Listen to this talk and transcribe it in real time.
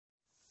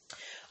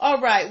All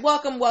right.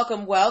 Welcome.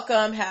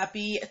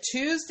 Happy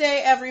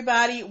Tuesday,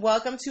 everybody.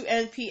 Welcome to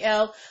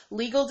NPL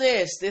Legal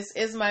Dish. This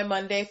is my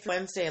Monday through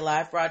Wednesday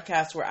live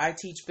broadcast where I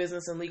teach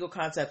business and legal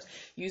concepts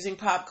using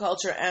pop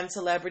culture and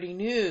celebrity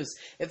news.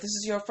 If this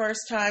is your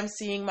first time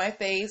seeing my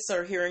face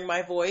or hearing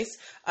my voice,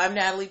 I'm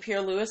Natalie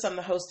Pierre-Lewis. I'm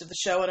the host of the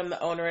show and I'm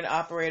the owner and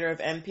operator of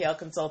NPL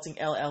Consulting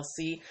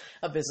LLC,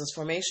 a business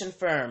formation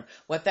firm.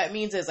 What that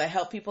means is I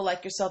help people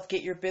like yourself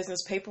get your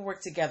business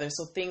paperwork together.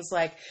 So things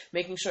like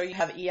making sure you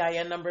have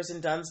EIN numbers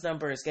and DUNS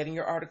numbers, getting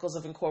your articles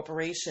of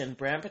incorporation,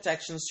 brand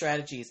protection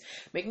strategies,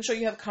 making sure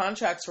you have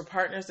contracts for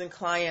partners and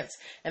clients,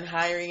 and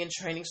hiring and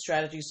training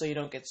strategies so you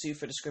don't get sued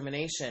for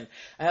discrimination.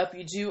 I help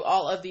you do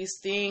all of these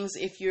things.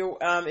 If you're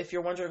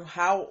wondering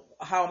how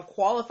I'm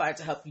qualified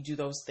to help you do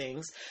those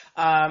things,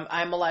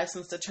 I'm a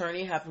licensed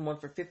attorney, have been one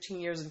for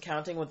 15 years and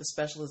counting with a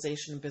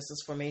specialization in business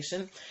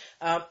formation.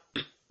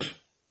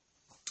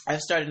 I've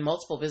started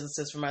multiple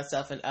businesses for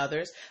myself and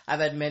others.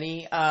 I've had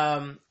many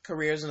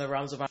careers in the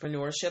realms of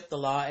entrepreneurship, the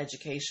law,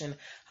 education,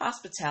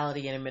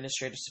 hospitality, and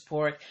administrative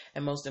support.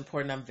 And most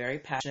important, I'm very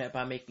passionate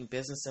about making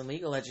business and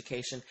legal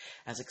education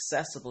as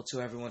accessible to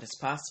everyone as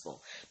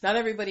possible. Not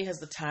everybody has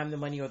the time, the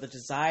money, or the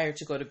desire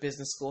to go to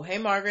business school. Hey,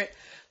 Margaret,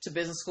 to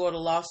business school or to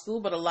law school,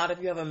 but a lot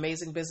of you have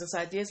amazing business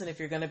ideas. And if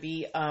you're going to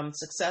be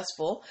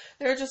successful,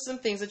 there are just some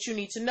things that you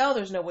need to know.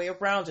 There's no way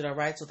around it, all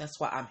right? So that's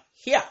why I'm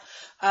here.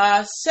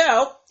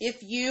 So if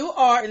you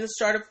are in the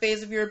startup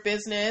phase of your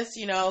business,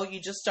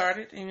 you just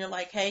started and you're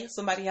like, hey,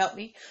 somebody help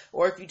me.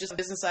 Or if you just have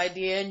a business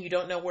idea and you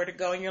don't know where to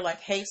go and you're like,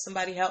 hey,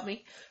 somebody help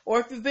me. Or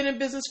if you've been in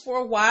business for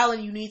a while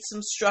and you need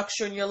some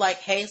structure and you're like,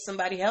 hey,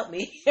 somebody help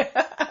me.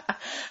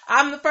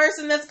 I'm the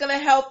person that's going to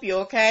help you,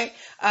 okay?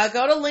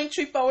 Go to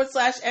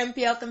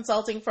Linktree/NPL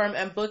Consulting Firm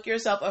and book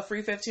yourself a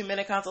free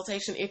 15-minute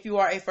consultation if you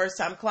are a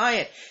first-time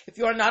client. If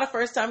you are not a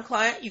first-time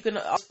client, you can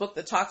also book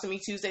the Talk to Me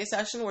Tuesday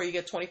session where you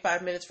get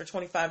 25 minutes for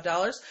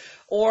 $25,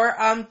 or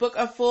book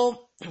a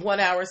full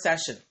 1-hour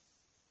session.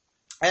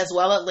 As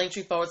well at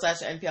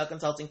Linktree/NPL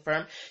Consulting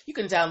Firm. You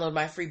can download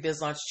my free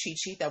Biz Launch cheat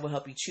sheet that will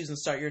help you choose and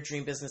start your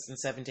dream business in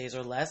 7 days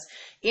or less.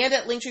 And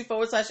at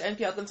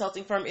Linktree/NPL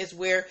Consulting Firm is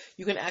where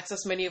you can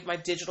access many of my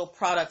digital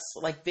products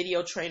like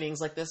video trainings.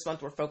 Like this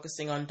month, we're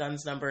focusing on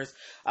DUNS numbers,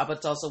 but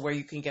it's also where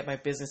you can get my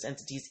business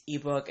entities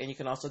ebook, and you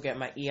can also get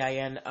my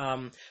EIN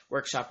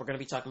workshop. We're going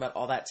to be talking about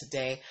all that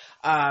today.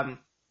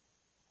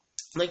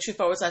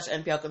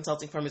 Linktree/NPL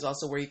Consulting Firm is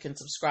also where you can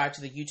subscribe to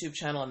the YouTube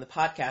channel and the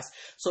podcast.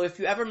 So if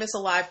you ever miss a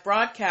live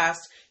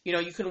broadcast,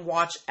 you can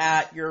watch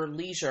at your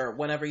leisure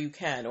whenever you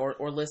can,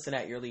 or listen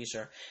at your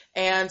leisure.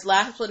 And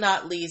last but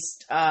not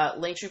least,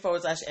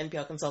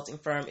 Linktree/NPL Consulting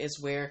Firm is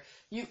where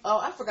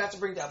I forgot to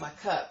bring down my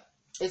cup.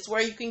 It's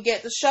where you can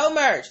get the show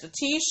merch, the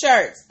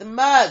t-shirts, the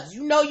mugs.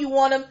 You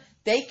want them.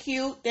 They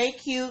cute.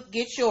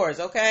 Get yours,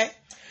 okay?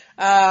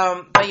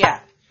 But yeah.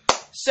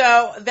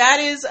 So that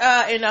is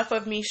enough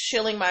of me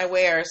shilling my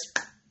wares.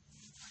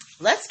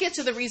 Let's get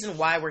to the reason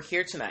why we're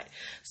here tonight.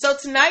 So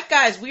tonight,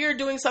 guys, we are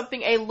doing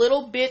something a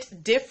little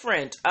bit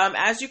different.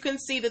 As you can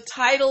see, the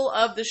title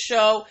of the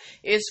show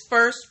is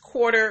First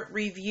Quarter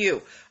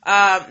Review.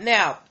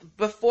 Now,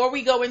 before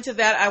we go into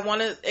that, I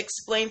want to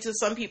explain to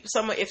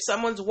if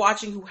someone's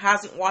watching who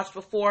hasn't watched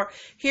before,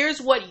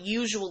 here's what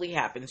usually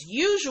happens.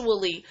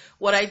 Usually,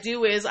 what I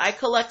do is I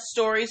collect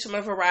stories from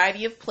a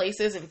variety of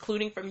places,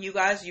 including from you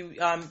guys. You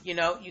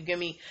give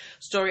me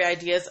story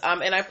ideas,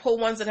 and I pull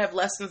ones that have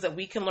lessons that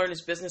we can learn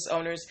as business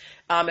owners,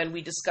 and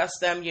we discuss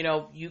them.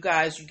 You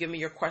guys, you give me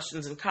your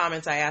questions and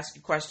comments. I ask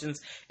you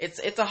questions.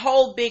 It's a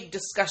whole big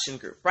discussion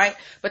group, right?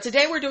 But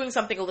today we're doing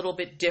something a little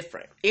bit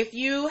different. If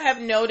you have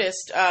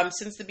noticed,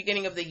 since the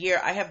beginning of the year,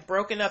 I have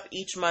broken up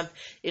each month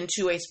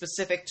into a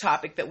specific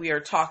topic that we are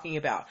talking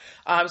about.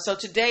 So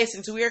today,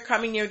 since we are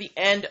coming near the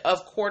end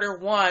of quarter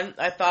one,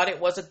 I thought it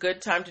was a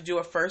good time to do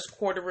a first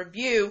quarter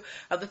review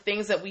of the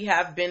things that we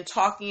have been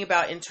talking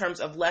about in terms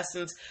of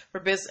lessons for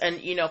business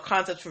and,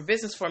 concepts for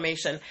business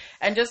formation.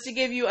 And just to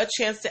give you a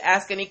chance to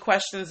ask any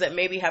questions that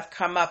maybe have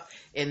come up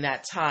in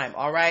that time.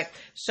 All right.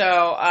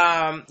 So,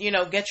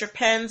 get your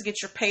pens,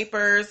 get your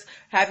papers,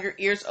 have your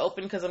ears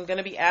open, because I'm going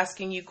to be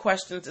asking you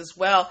questions as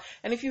well.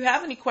 And if you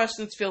have any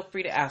questions, feel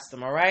free to ask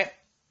them. All right.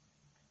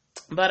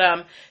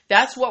 But,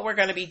 that's what we're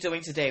going to be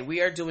doing today.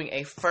 We are doing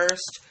a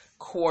first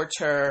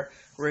quarter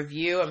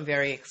review. I'm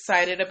very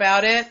excited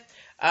about it.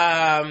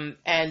 And,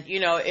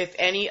 if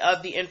any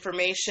of the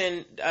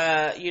information,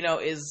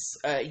 is,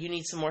 you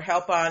need some more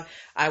help on,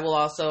 I will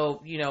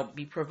also,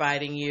 be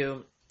providing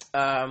you,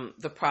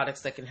 the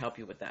products that can help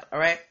you with that. All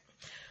right.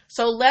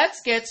 So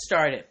let's get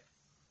started.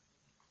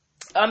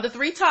 The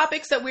three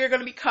topics that we are going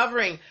to be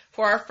covering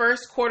for our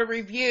first quarter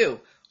review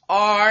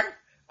are,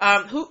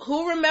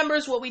 who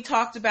remembers what we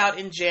talked about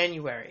in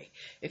January?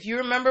 If you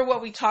remember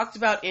what we talked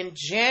about in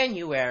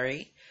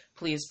January,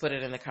 please put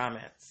it in the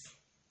comments.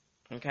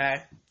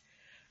 Okay.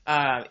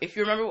 If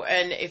you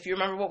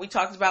remember what we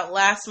talked about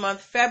last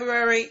month,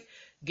 February,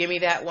 give me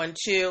that one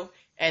too.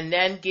 and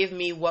then give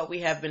me what we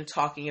have been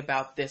talking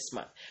about this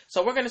month.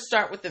 So we're going to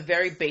start with the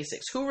very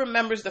basics. Who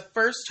remembers the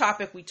first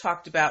topic we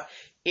talked about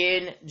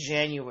in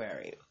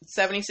January?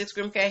 76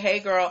 Grimke, hey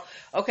girl.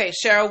 Okay,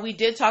 Cheryl, we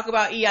did talk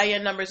about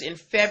EIN numbers in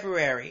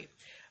February.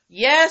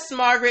 Yes,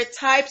 Margaret,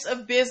 types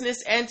of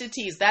business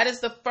entities. That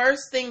is the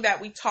first thing that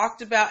we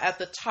talked about at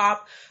the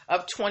top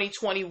of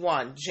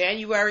 2021.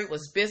 January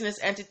was business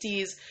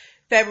entities.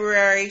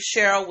 February,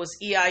 Cheryl, was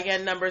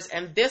EIN numbers.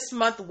 And this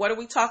month, what are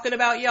we talking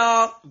about,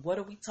 y'all? What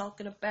are we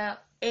talking about?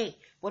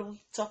 What are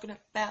we talking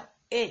about?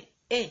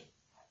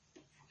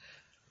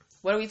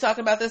 What are we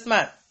talking about this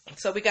month?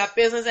 So we got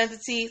business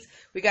entities,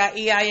 we got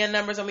EIN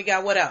numbers, and we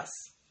got what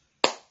else?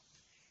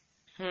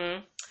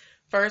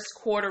 First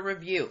quarter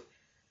review.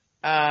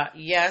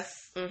 Yes.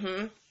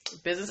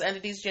 Business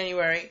entities,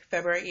 January,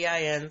 February,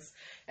 EINs.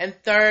 And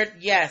third,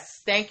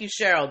 yes. Thank you,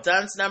 Cheryl.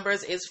 DUNS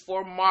numbers is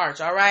for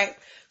March. All right.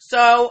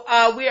 So,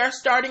 we are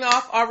starting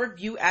off our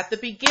review at the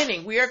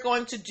beginning. We are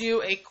going to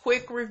do a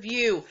quick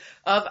review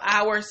of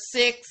our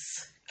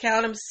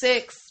count them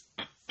six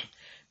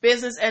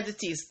business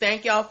entities.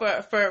 Thank y'all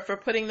for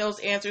putting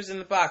those answers in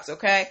the box,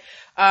 okay?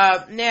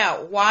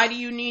 Now, why do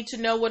you need to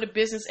know what a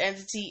business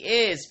entity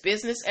is?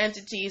 Business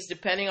entities,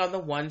 depending on the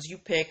ones you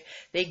pick,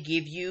 they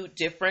give you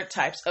different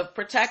types of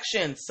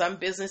protections. Some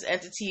business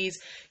entities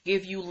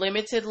give you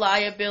limited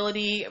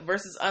liability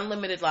versus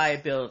unlimited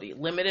liability.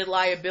 Limited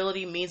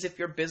liability means if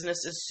your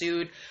business is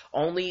sued,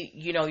 only,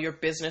 your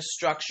business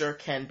structure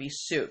can be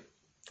sued.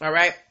 All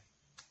right?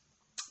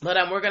 But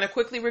we're going to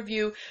quickly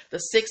review the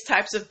 6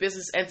 types of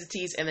business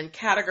entities and then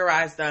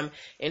categorize them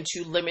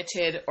into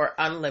limited or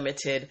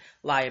unlimited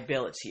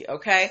liability.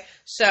 Okay,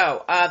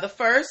 so the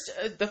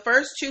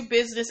first 2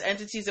 business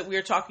entities that we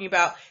are talking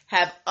about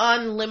have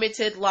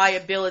unlimited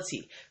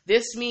liability.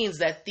 This means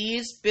that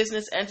these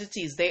business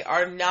entities, they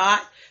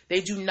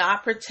do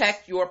not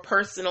protect your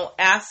personal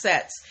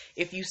assets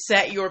if you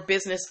set your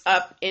business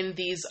up in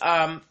these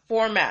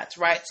formats,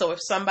 right? So if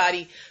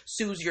somebody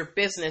sues your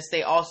business,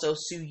 they also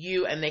sue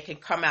you and they can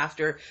come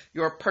after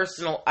your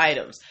personal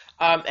items.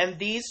 And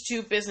these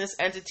 2 business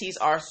entities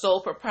are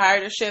sole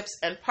proprietorships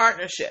and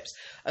partnerships.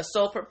 A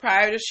sole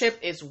proprietorship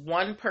is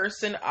one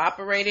person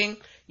operating.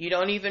 You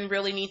don't even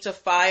really need to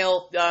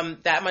file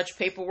that much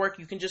paperwork.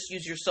 You can just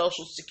use your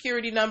social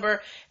security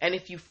number. And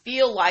if you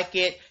feel like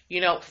it,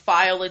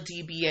 file a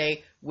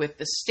DBA with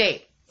the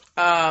state.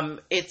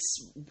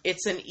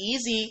 It's an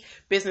easy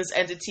business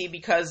entity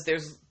because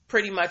there's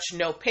pretty much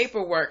no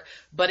paperwork.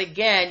 But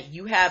again,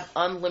 you have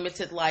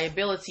unlimited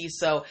liability.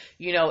 So,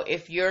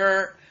 if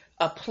you're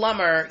a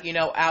plumber,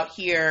 out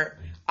here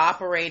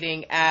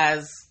operating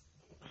as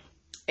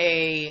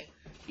an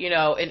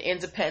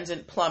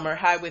independent plumber,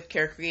 High With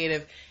Care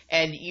Creative,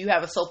 and you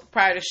have a sole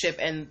proprietorship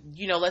and,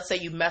 let's say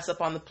you mess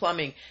up on the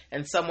plumbing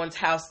and someone's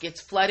house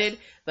gets flooded,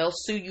 they'll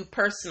sue you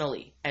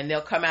personally and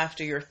they'll come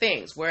after your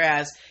things.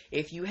 Whereas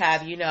if you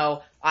have,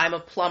 I'm a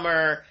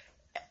plumber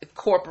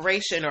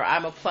corporation or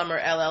I'm a plumber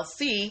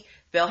LLC,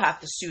 they'll have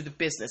to sue the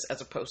business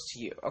as opposed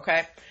to you.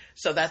 Okay.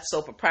 So that's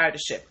sole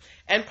proprietorship.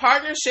 And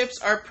partnerships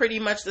are pretty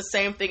much the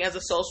same thing as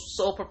a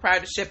sole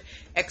proprietorship,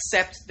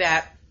 except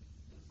that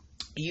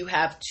you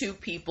have 2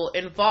 people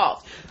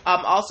involved.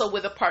 Also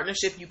with a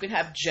partnership, you can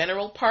have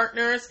general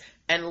partners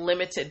and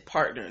limited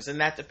partners, and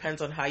that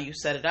depends on how you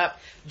set it up.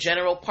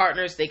 General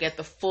partners, they get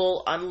the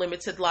full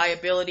unlimited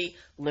liability.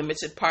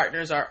 Limited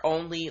partners are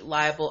only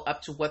liable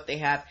up to what they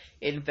have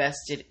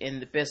invested in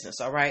the business,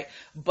 all right?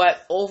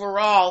 But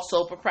overall,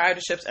 sole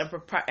proprietorships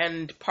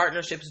and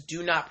partnerships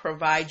do not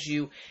provide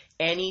you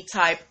any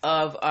type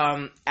of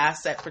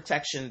asset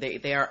protection.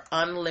 They are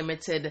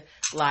unlimited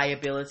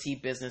liability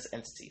business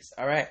entities,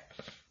 all right?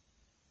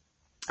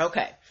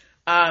 Okay,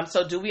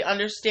 so do we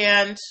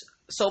understand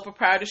sole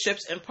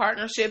proprietorships and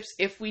partnerships?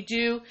 If we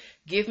do,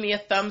 give me a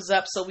thumbs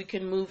up so we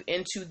can move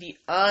into the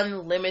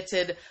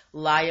unlimited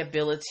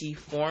liability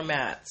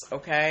formats,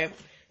 okay?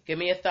 Give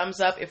me a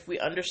thumbs up if we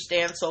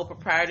understand sole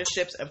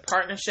proprietorships and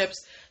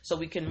partnerships so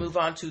we can move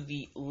on to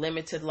the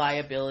limited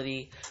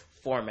liability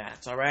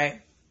formats, all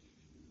right?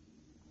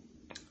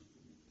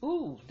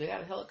 Ooh, they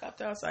got a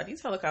helicopter outside.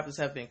 These helicopters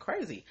have been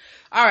crazy.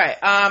 All right.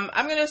 I'm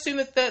going to assume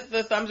that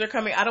the thumbs are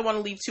coming. I don't want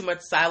to leave too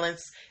much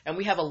silence, and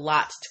we have a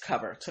lot to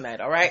cover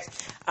tonight. All right.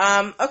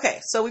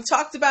 Okay. So we've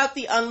talked about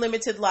the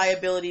unlimited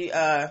liability.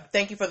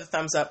 Thank you for the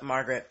thumbs up,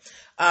 Margaret.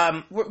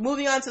 We're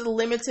moving on to the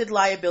limited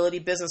liability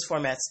business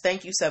formats.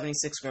 Thank you,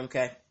 76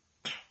 Grimke.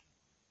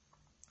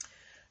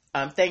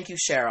 Thank you,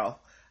 Cheryl.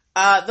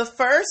 The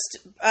first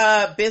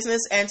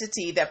business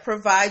entity that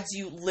provides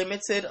you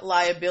limited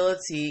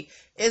liability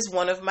is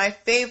one of my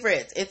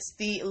favorites. It's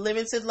the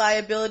Limited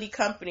Liability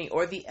Company,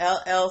 or the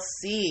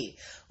LLC.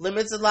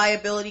 Limited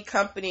liability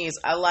companies,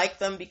 I like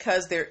them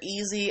because they're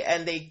easy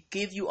and they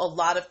give you a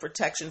lot of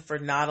protection for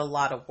not a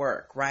lot of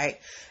work, right?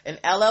 An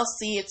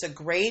LLC, it's a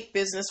great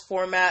business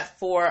format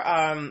for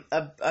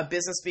a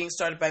business being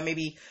started by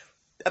maybe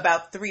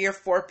about 3 or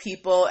 4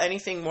 people.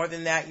 Anything more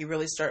than that, you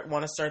really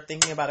want to start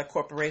thinking about a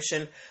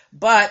corporation.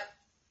 But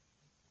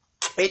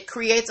it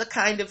creates a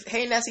kind of,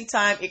 hey Nessie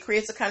time, it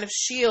creates a kind of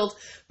shield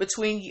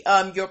between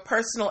your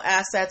personal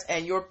assets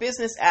and your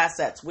business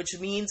assets, which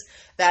means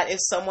that if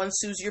someone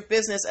sues your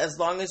business, as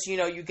long as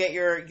you get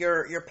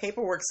your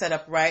paperwork set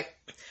up right,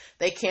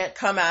 they can't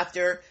come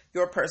after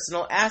your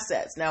personal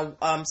assets. Now,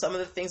 some of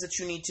the things that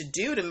you need to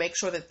do to make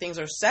sure that things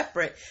are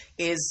separate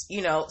is,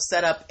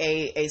 set up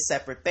a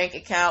separate bank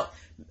account,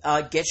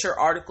 get your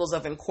articles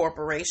of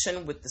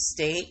incorporation with the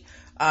state,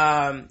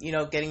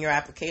 getting your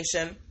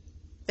application.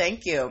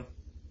 Thank you.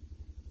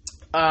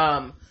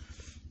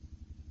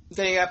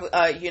 Getting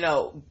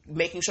your,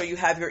 making sure you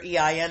have your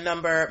EIN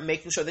number,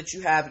 making sure that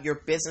you have your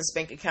business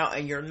bank account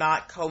and you're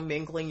not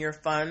commingling your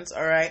funds.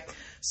 All right.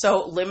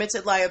 So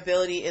limited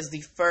liability is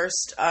the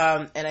first,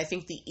 and I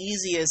think the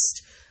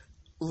easiest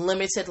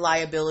limited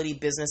liability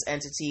business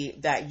entity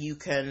that you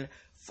can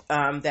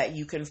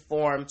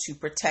form to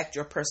protect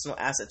your personal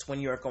assets when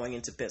you're going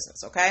into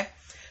business. Okay.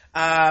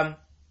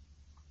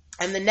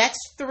 And the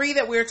next three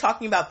that we're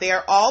talking about, they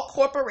are all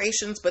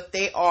corporations, but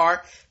they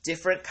are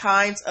different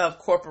kinds of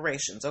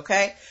corporations,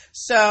 okay?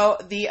 So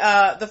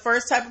the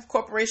first type of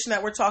corporation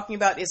that we're talking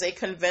about is a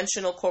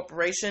conventional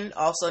corporation,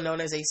 also known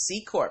as a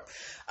C Corp.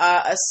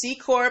 A C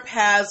Corp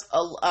has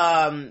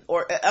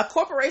or a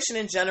corporation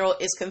in general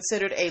is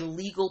considered a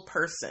legal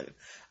person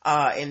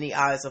in the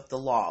eyes of the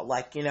law.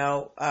 Like,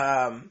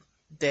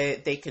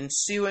 they can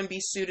sue and be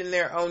sued in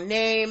their own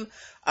name.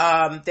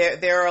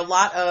 There are a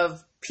lot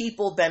of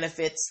people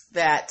benefits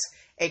that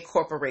a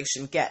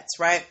corporation gets,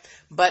 right?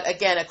 But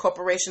again, a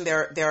corporation,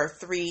 there are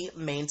three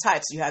main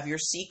types. You have your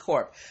C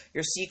Corp.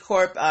 Your C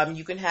Corp,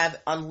 you can have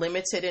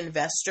unlimited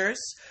investors.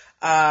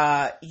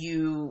 And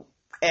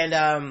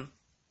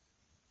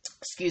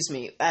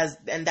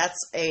that's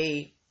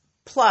a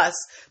plus.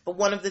 But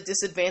one of the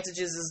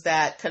disadvantages is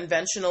that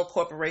conventional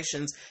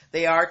corporations,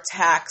 they are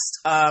taxed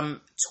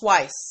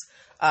twice.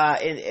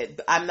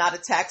 I'm not a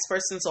tax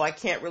person, so I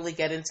can't really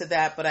get into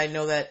that, but I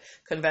know that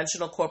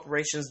conventional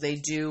corporations, they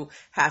do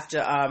have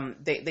to,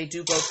 they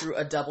do go through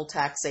a double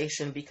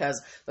taxation because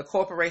the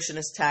corporation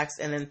is taxed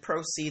and then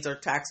proceeds are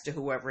taxed to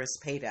whoever is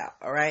paid out.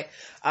 All right.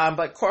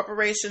 But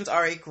corporations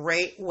are a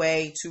great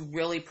way to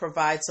really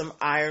provide some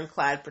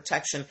ironclad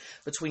protection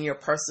between your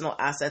personal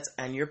assets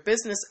and your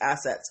business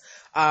assets.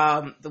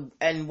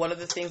 And one of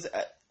the things,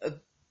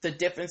 the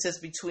differences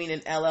between an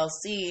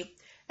LLC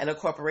and a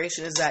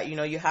corporation is that,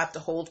 you have to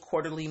hold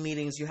quarterly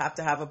meetings. You have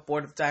to have a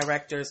board of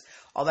directors.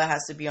 All that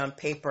has to be on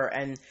paper,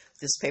 and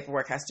this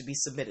paperwork has to be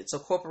submitted. So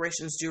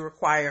corporations do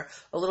require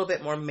a little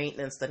bit more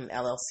maintenance than an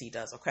LLC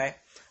does, okay?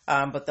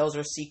 But those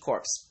are C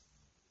Corps.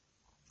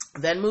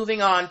 Then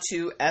moving on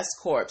to S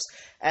Corps.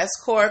 S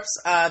Corps,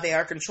 they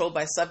are controlled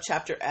by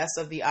Subchapter S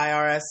of the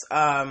IRS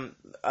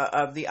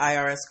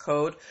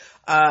code.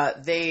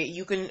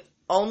 You can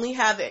only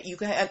have it. You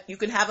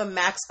can have a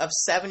max of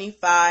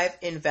 75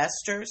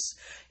 investors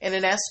in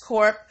an S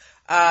Corp,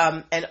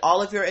 and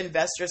all of your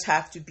investors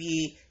have to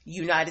be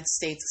United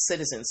States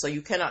citizens. So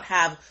you cannot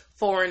have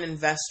foreign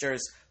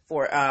investors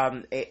for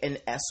an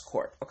S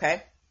Corp.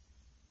 Okay.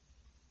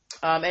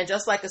 And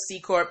just like a C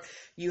Corp,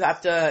 you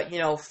have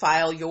to,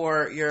 file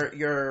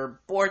your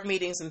board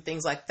meetings and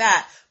things like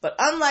that. But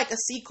unlike a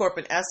C Corp,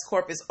 an S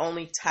Corp is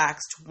only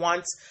taxed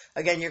once.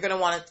 Again, you're going to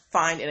want to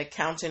find an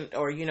accountant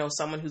or,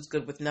 someone who's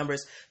good with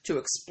numbers to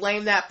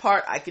explain that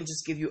part. I can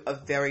just give you a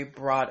very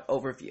broad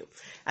overview.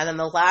 And then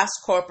the last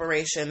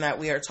corporation that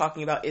we are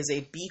talking about is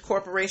a B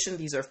Corporation.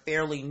 These are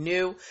fairly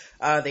new.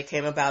 They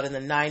came about in the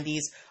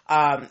 90s.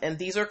 And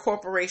these are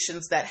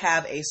corporations that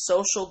have a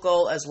social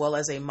goal as well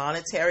as a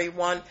monetary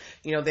one.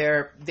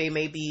 They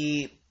may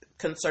be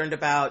concerned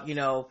about,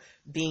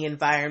 being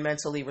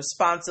environmentally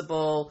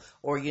responsible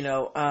or,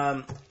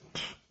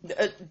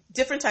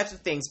 different types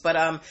of things.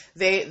 But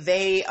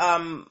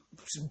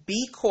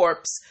B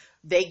Corps,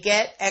 they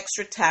get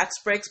extra tax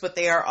breaks, but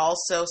they are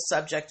also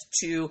subject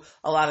to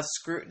a lot of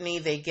scrutiny.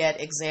 They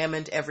get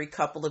examined every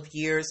couple of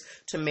years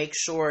to make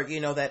sure,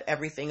 that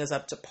everything is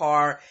up to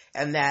par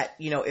and that,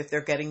 if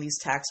they're getting these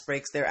tax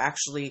breaks, they're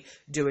actually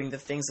doing the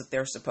things that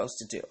they're supposed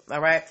to do.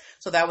 All right.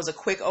 So that was a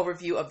quick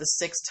overview of the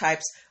 6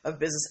 types of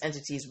business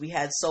entities. We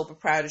had sole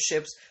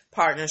proprietorships,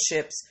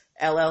 partnerships,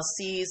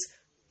 LLCs,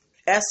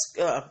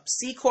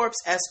 C Corps,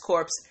 S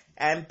Corps,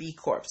 and B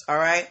Corps. All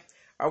right.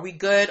 Are we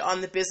good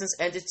on the business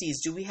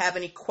entities? Do we have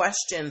any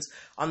questions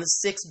on the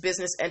 6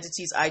 business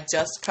entities I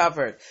just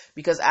covered?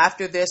 Because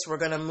after this, we're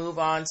going to move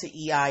on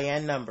to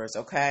EIN numbers,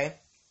 okay?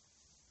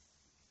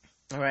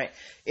 All right.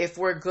 If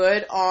we're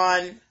good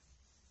on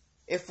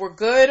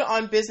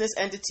business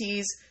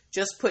entities,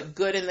 just put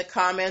good in the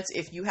comments.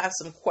 If you have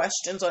some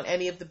questions on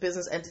any of the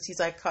business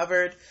entities I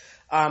covered,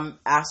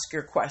 ask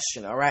your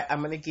question, all right?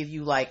 I'm going to give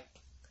you like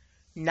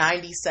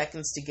 90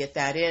 seconds to get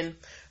that in.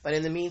 But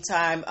in the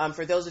meantime,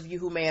 for those of you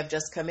who may have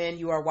just come in,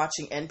 you are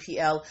watching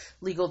NPL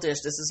Legal Dish.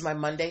 This is my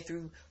Monday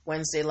through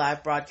Wednesday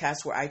live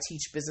broadcast where I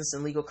teach business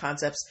and legal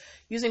concepts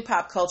using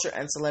pop culture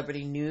and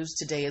celebrity news.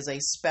 Today is a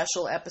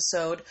special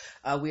episode.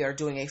 We are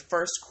doing a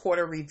first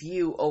quarter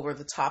review over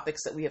the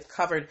topics that we have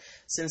covered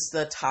since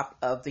the top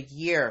of the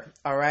year.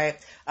 All right.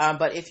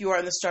 But if you are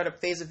in the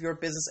startup phase of your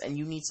business and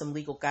you need some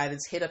legal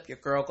guidance, hit up your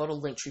girl. Go to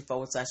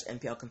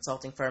Linktree/NPL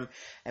Consulting Firm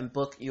and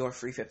book your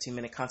free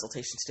 15-minute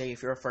consultation today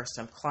if you're a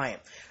first-time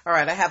client. All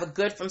right. I have a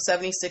good from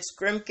 76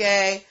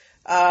 Grimke.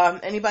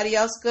 Anybody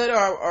else good, or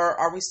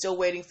are we still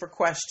waiting for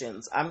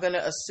questions? I'm going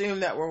to assume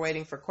that we're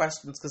waiting for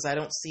questions because I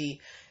don't see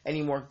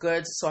any more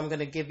goods. So I'm going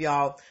to give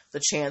y'all the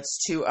chance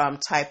to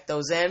type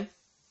those in.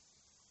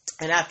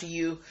 And after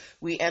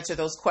we answer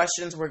those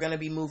questions, we're going to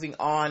be moving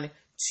on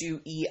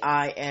to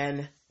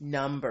EIN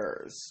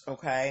numbers.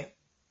 Okay.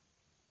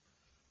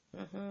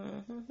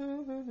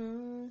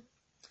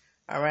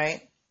 All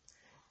right.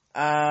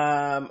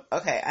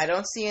 Okay. I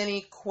don't see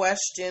any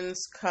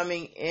questions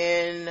coming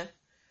in.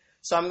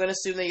 So I'm going to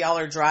assume that y'all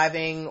are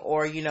driving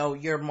or,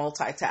 you're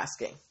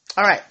multitasking.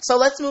 All right. So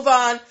let's move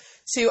on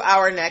to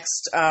our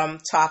next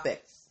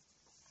topic.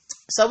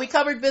 So we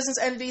covered business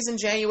entities in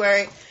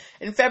January.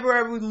 In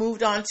February, we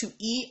moved on to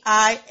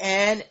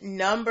EIN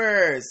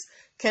numbers.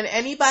 Can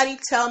anybody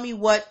tell me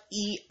what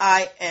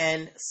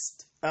EIN?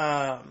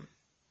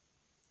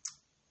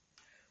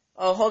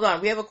 Hold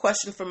on. We have a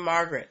question from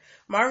Margaret.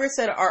 Margaret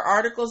said, are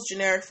articles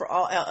generic for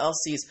all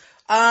LLCs?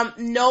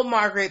 No,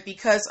 Margaret,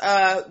 because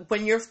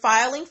when you're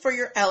filing for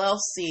your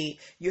LLC,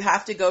 you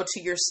have to go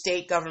to your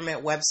state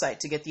government website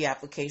to get the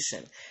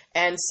application.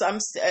 And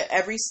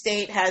every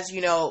state has,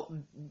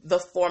 the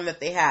form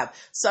that they have.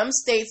 Some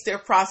states, their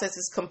process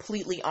is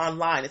completely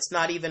online. It's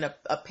not even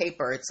a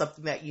paper. It's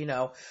something that,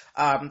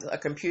 a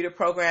computer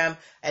program.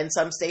 And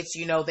some states,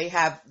 they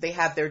have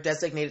their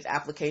designated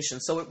application.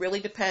 So it really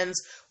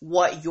depends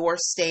what your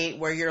state,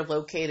 where you're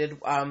located,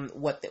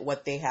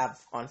 what they have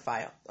on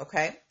file.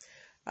 Okay.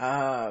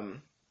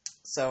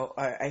 So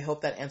I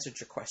hope that answered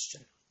your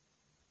question.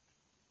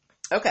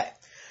 Okay.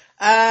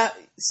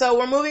 So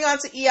we're moving on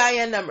to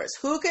EIN numbers.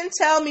 Who can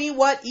tell me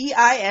what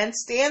EIN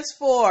stands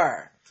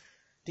for?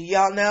 Do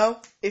y'all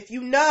know? If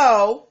you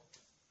know,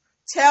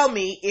 tell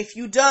me. If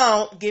you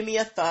don't, give me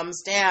a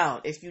thumbs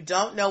down. If you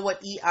don't know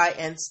what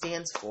EIN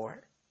stands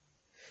for,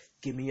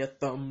 give me a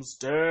thumbs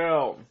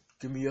down.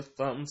 Give me a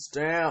thumbs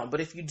down.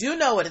 But if you do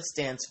know what it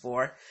stands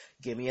for,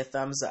 give me a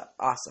thumbs up.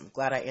 Awesome.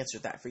 Glad I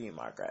answered that for you,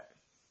 Margaret.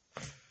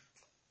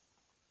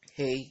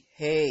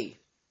 Hey.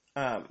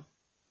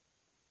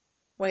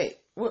 Wait,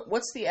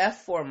 what's the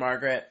F for,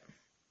 Margaret?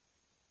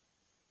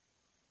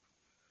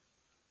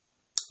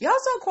 Y'all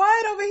so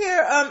quiet over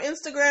here,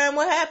 Instagram.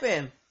 What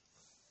happened?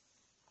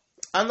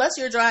 Unless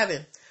you're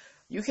driving.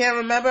 You can't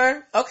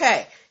remember?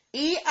 Okay.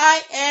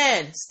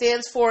 EIN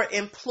stands for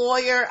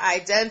Employer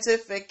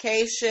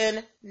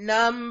Identification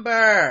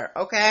Number.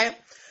 Okay?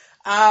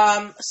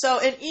 So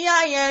an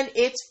EIN,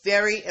 it's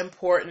very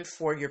important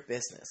for your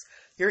business.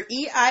 Your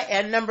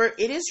EIN number,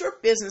 it is your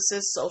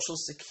business's social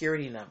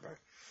security number.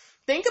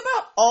 Think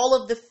about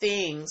all of the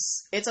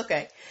things, it's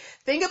okay.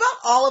 Think about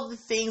all of the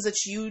things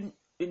that you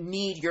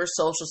need your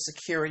social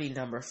security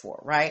number for,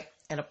 right?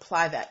 And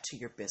apply that to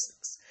your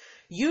business.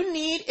 You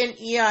need an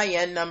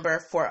EIN number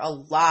for a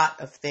lot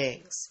of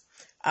things.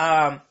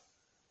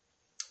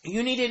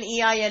 You need an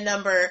EIN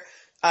number,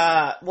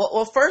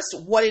 well, first,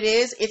 what it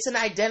is, it's an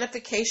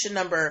identification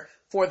number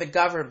for the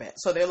government.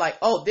 So they're like,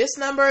 oh, this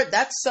number,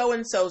 that's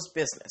so-and-so's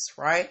business,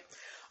 right?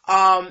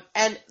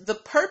 And the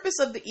purpose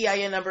of the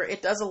EIN number,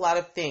 it does a lot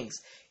of things.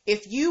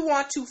 If you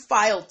want to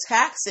file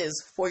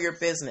taxes for your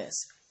business,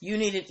 you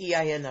need an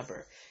EIN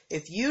number.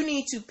 If you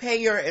need to pay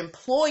your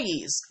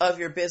employees of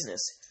your business,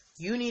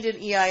 you need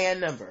an EIN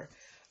number.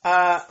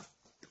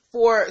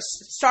 For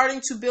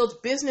starting to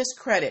build business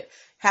credit,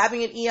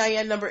 having an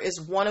EIN number is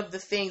one of the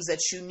things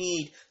that you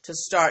need to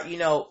start,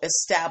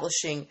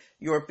 establishing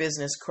your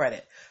business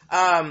credit.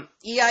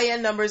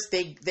 EIN numbers,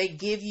 they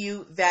give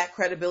you that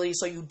credibility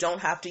so you don't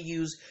have to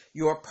use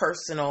your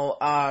personal,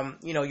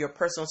 your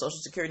personal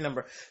social security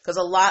number. Because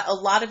a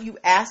lot of you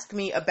ask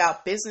me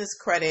about business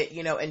credit,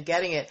 and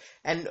getting it.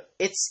 And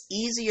it's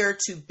easier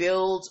to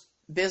build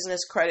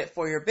business credit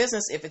for your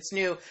business if it's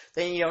new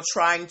than,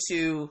 trying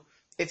to,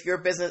 if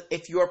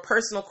your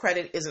personal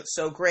credit isn't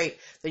so great,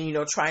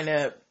 then, trying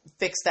to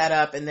fix that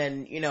up and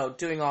then,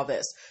 doing all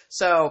this.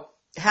 So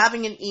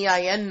having an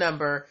EIN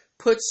number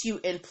puts you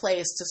in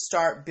place to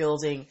start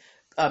building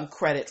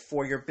credit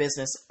for your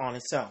business on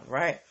its own,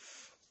 right?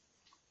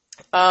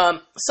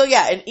 So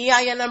yeah, an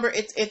EIN number,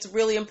 it's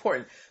really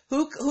important.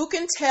 Who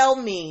can tell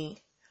me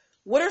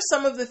what are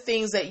some of the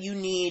things that you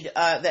need,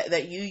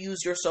 that you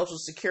use your Social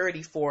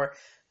Security for,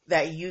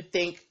 that you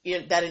think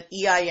that an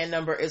EIN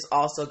number is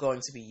also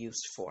going to be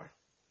used for?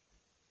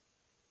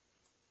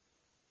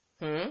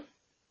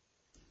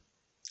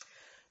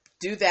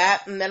 Do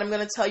that, and then I'm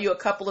going to tell you a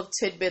couple of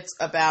tidbits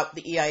about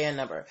the EIN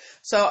number.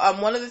 So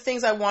one of the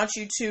things I want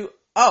you to,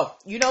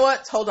 you know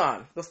what? Hold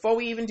on. Before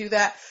we even do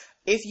that,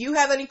 If you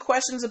have any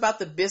questions about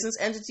the business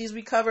entities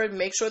we covered,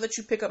 make sure that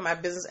you pick up my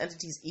business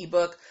entities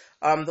ebook.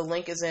 The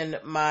link is in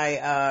my,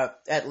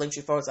 at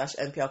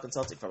linktree/NPL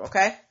consulting firm.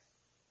 Okay.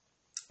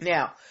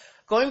 Now,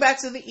 going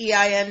back to the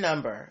EIN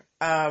number,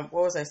 what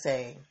was I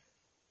saying?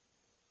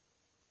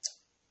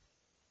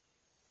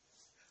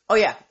 Oh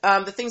yeah,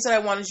 the things that I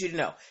wanted you to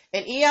know.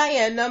 An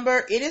EIN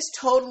number, it is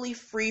totally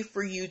free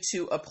for you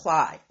to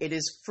apply. It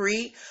is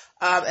free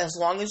as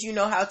long as you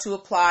know how to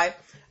apply.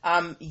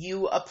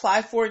 You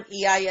apply for an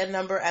EIN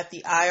number at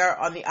the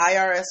on the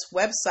IRS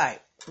website,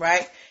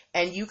 right?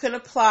 And you can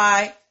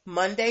apply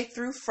Monday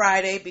through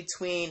Friday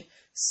between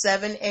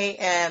 7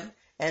 a.m.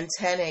 and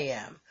 10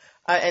 a.m.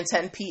 And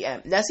 10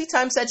 p.m. Nessie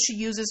Time said she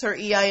uses her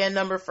EIN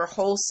number for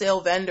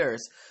wholesale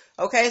vendors.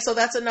 Okay, so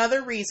that's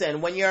another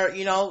reason when you're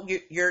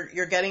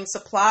getting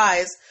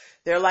supplies,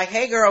 they're like,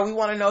 hey girl, we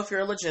want to know if you're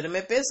a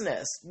legitimate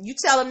business. You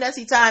tell them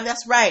Nessie Time,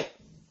 that's right.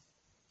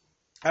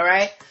 All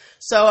right.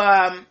 So,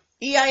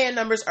 EIN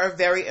numbers are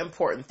very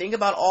important. Think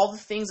about all the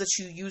things that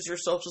you use your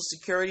social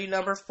security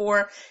number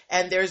for,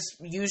 and there's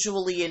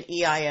usually an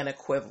EIN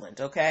equivalent.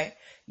 Okay.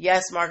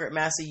 Yes, Margaret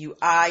Massey, you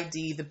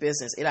ID the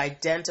business. It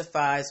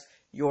identifies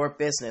your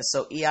business.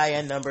 So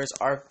EIN numbers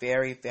are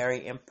very,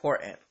 very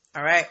important.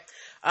 All right.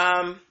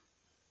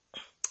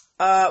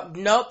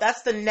 Nope,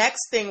 that's the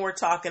next thing we're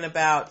talking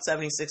about,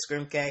 76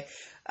 Grimke.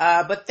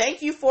 But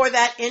thank you for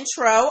that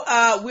intro.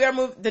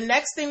 The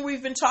next thing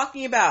we've been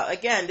talking about,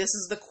 again, this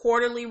is the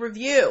quarterly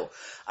review.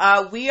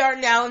 We are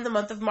now in the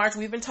month of March.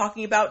 We've been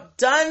talking about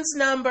DUNS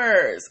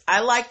numbers.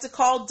 I like to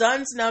call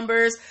DUNS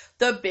numbers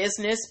the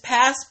business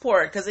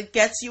passport because it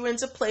gets you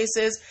into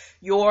places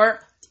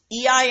your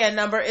EIN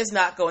number is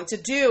not going to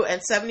do.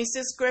 And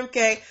 76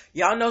 Grimke,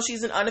 y'all know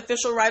she's an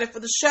unofficial writer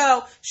for the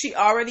show. She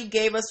already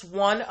gave us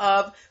one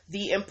of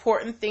the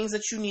important things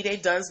that you need a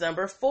DUNS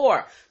number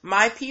for.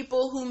 My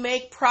people who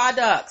make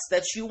products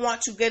that you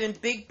want to get in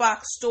big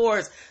box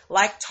stores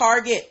like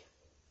Target,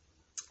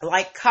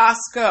 like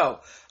Costco,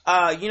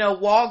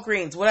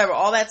 Walgreens, whatever,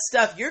 all that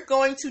stuff, you're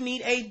going to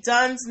need a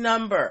DUNS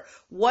number.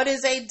 What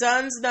is a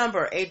DUNS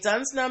number? A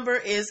DUNS number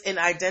is an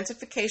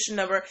identification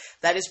number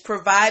that is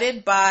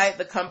provided by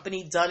the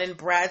company Dun &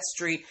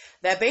 Bradstreet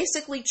that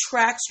basically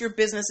tracks your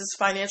business's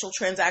financial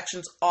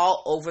transactions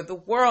all over the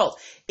world.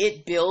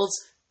 It builds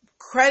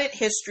credit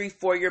history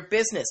for your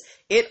business.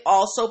 It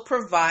also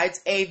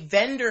provides a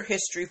vendor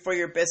history for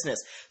your business.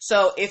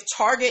 So if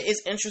Target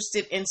is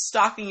interested in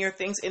stocking your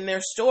things in their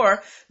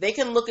store, they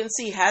can look and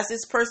see, has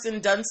this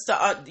person done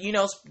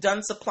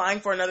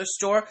supplying for another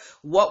store?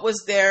 What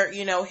was their,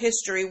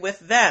 history with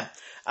them?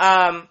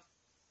 So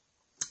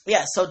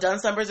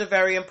DUNS numbers are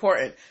very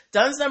important.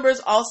 DUNS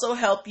numbers also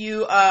help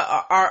you,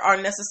 are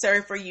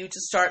necessary for you to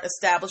start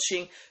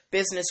establishing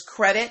business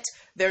credit.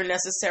 They're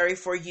necessary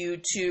for you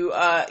to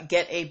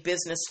get a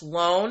business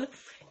loan.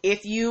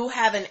 If you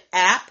have an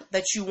app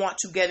that you want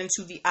to get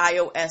into the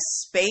iOS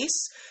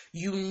space,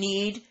 you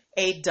need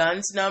a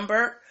DUNS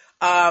number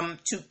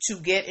to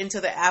get into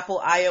the Apple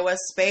iOS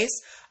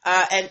space.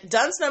 And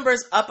DUNS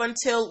numbers up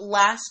until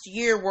last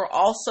year were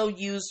also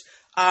used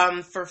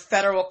for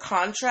federal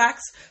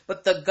contracts,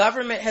 but the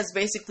government has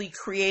basically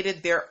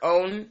created their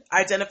own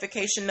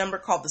identification number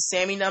called the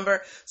SAMI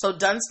number. So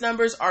DUNS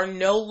numbers are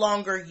no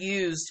longer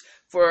used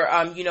for,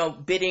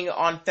 bidding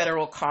on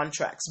federal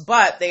contracts,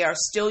 but they are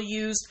still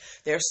used.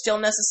 They're still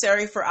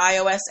necessary for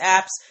iOS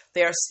apps.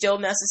 They are still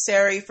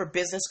necessary for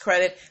business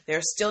credit.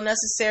 They're still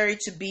necessary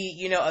to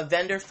be, a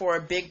vendor for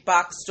a big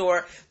box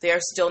store. They are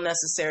still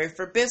necessary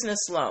for business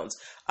loans.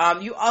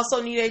 You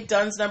also need a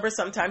DUNS number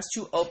sometimes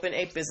to open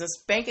a business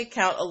bank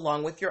account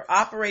along with your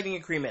operating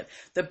agreement.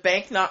 The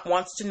bank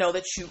wants to know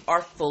that you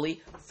are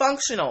fully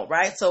functional,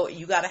 right? So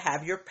you got to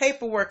have your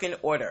paperwork in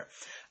order.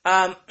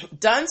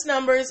 DUNS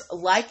numbers,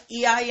 like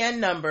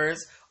EIN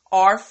numbers,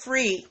 are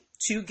free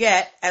to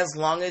get as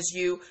long as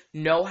you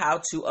know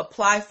how to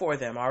apply for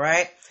them, all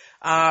right?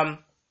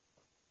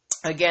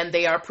 Again,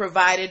 they are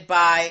provided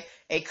by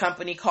a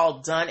company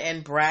called Dun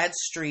 &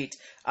 Bradstreet,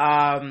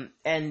 and,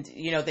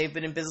 they've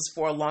been in business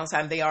for a long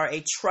time. They are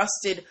a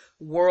trusted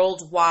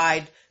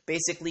worldwide,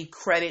 basically,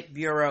 credit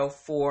bureau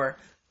for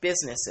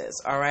businesses,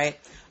 all right?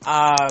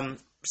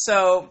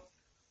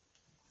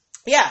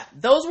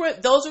 Those were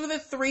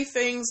the three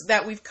things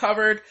that we've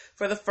covered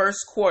for the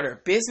first quarter: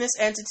 business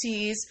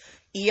entities,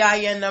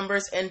 EIN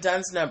numbers, and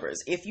DUNS numbers.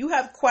 If you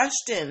have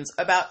questions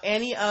about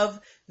any of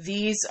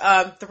these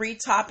three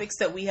topics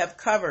that we have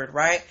covered,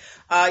 right?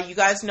 You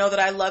guys know that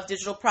I love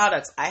digital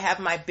products. I have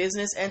my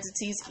business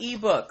entities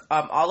ebook.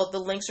 All of the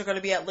links are going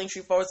to be at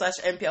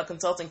linktree/NPL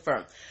consulting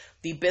firm.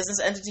 The business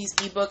entities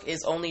ebook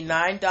is only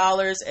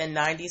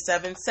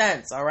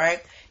 $9.97. All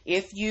right.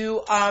 If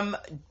you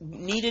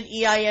need an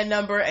EIN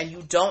number and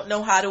you don't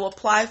know how to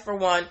apply for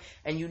one,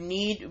 and you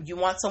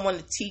want someone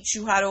to teach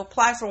you how to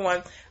apply for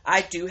one,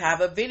 I do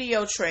have a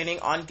video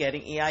training on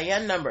getting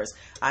EIN numbers.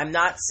 I'm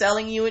not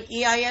selling you an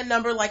EIN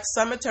number like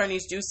some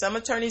attorneys do. Some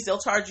attorneys, they'll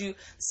charge you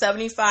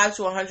 $75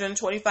 to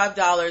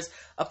 $125,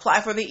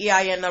 apply for the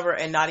EIN number,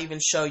 and not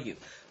even show you.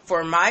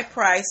 for my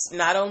price,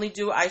 not only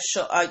do I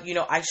show,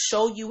 I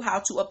show you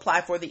how to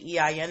apply for the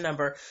EIN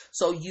number.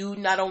 So you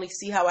not only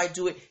see how I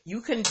do it,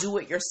 you can do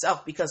it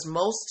yourself, because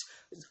most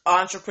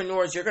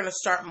entrepreneurs, you're going to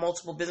start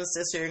multiple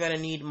businesses, so you're going to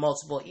need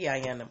multiple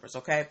EIN numbers.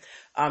 Okay.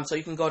 So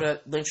you can go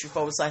to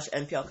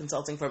Linktree/NPL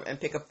Consulting Firm and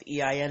pick up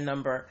the EIN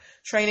number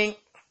training.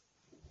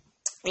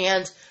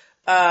 And,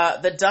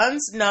 the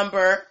DUNS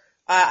number,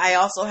 I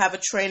also have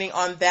a training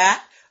on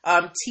that.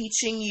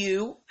 Teaching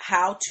you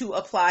how to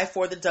apply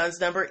for the DUNS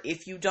number.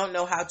 If you don't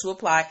know how to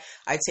apply,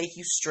 I take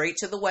you straight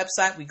to the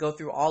website. We go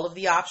through all of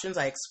the options.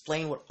 I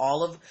explain what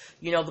all of,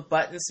 the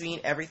buttons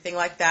mean, everything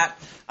like that.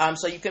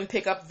 So you can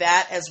pick up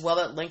that as well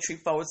at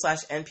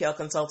Linktree/NPL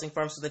Consulting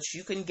Firm, so that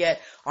you can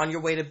get on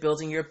your way to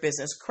building your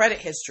business credit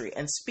history.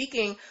 And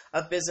speaking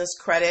of business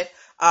credit,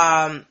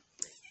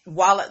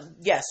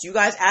 yes, you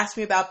guys ask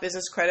me about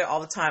business credit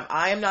all the time.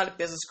 I am not a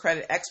business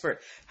credit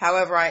expert.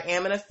 However, I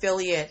am an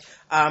affiliate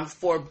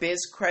for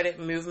Biz Credit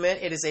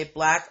Movement. It is a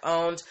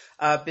Black-owned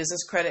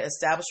business credit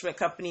establishment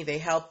company. They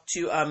help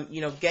to,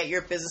 get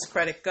your business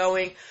credit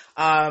going.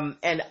 And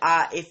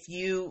if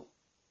you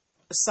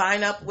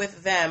sign up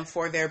with them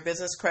for their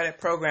business credit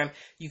program,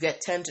 you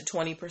get 10 to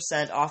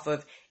 20% off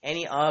of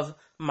any of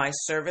my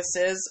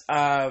services.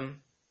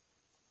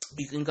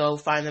 You can go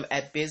find them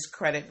at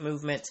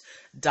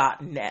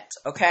bizcreditmovement.net.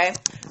 Okay.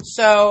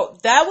 So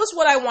that was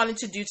what I wanted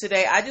to do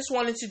today. I just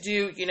wanted to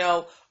do,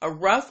 a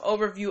rough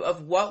overview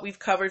of what we've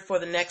covered for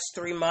the next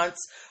 3 months.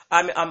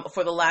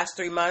 For the last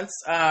 3 months,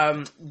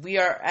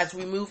 as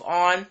we move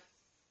on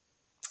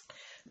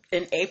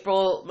in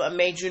April,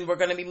 May, June, we're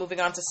going to be moving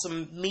on to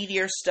some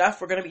meatier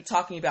stuff. We're going to be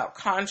talking about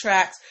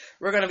contracts.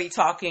 We're going to be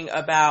talking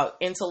about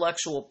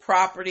intellectual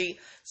property.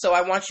 So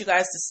I want you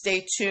guys to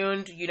stay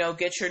tuned,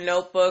 get your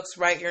notebooks,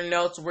 write your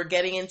notes. We're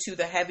getting into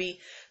the heavy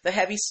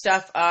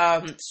stuff,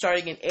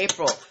 starting in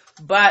April,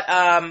 but,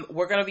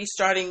 we're going to be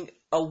starting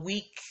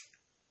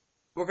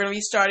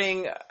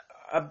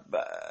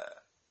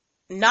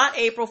not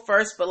April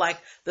 1st, but like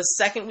the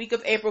second week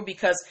of April,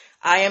 because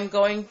I'm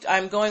going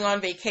on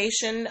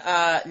vacation,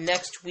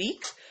 next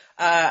week.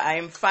 I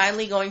am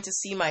finally going to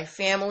see my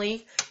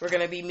family. We're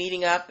going to be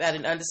meeting up at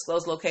an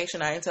undisclosed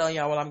location. I ain't telling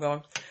y'all where I'm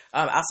going.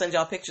 I'll send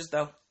y'all pictures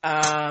though.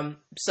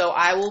 So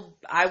I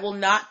will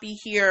not be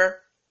here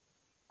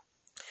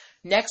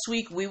next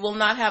week. We will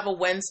not have a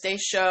Wednesday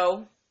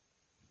show.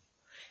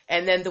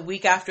 And then the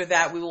week after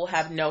that, we will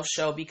have no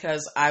show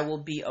because I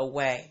will be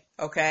away.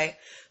 Okay.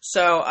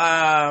 So,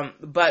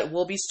 but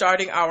we'll be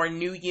starting our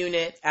new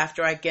unit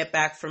after I get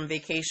back from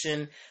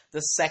vacation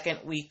the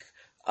second week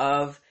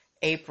of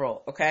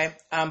April. Okay.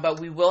 But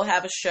we will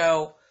have a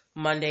show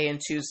Monday and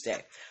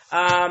Tuesday.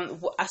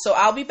 So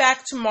I'll be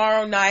back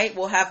tomorrow night.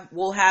 We'll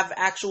have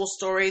actual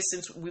stories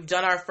since we've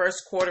done our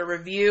first quarter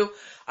review.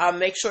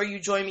 Make sure you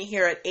join me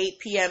here at 8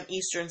 p.m.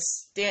 Eastern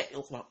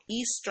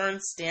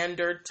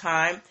Standard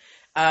Time.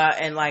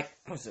 And 5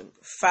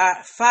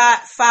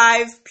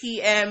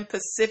 p.m.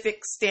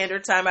 Pacific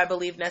Standard Time, I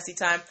believe, Nessie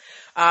time.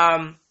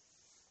 And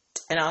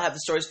I'll have the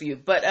stories for you.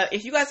 But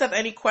if you guys have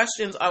any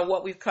questions on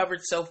what we've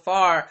covered so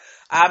far,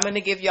 I'm going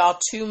to give y'all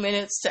 2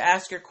 minutes to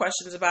ask your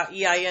questions about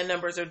EIN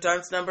numbers or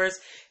DUNS numbers.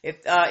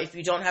 If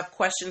you don't have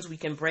questions, we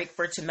can break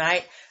for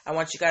tonight. I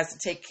want you guys to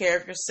take care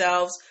of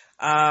yourselves.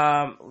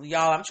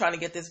 Y'all, I'm trying to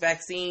get this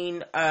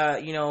vaccine,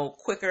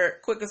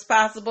 quick as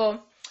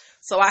possible,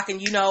 so I can,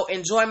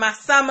 enjoy my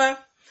summer.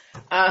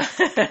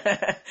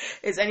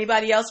 Is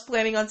anybody else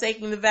planning on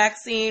taking the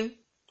vaccine?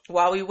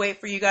 While we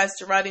wait for you guys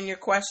to write in your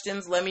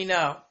questions, let me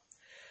know.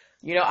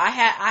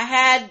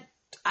 I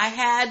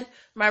had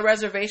my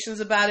reservations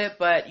about it,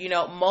 but,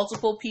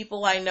 multiple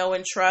people I know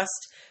and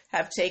trust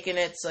have taken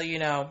it. So,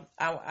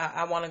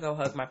 I want to go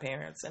hug my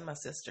parents and my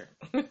sister.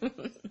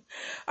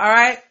 All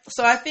right.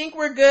 So I think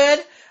we're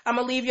good. I'm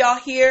going to leave y'all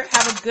here.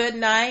 Have a good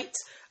night.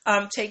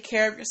 Take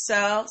care of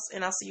yourselves,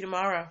 and I'll see you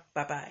tomorrow.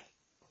 Bye-bye.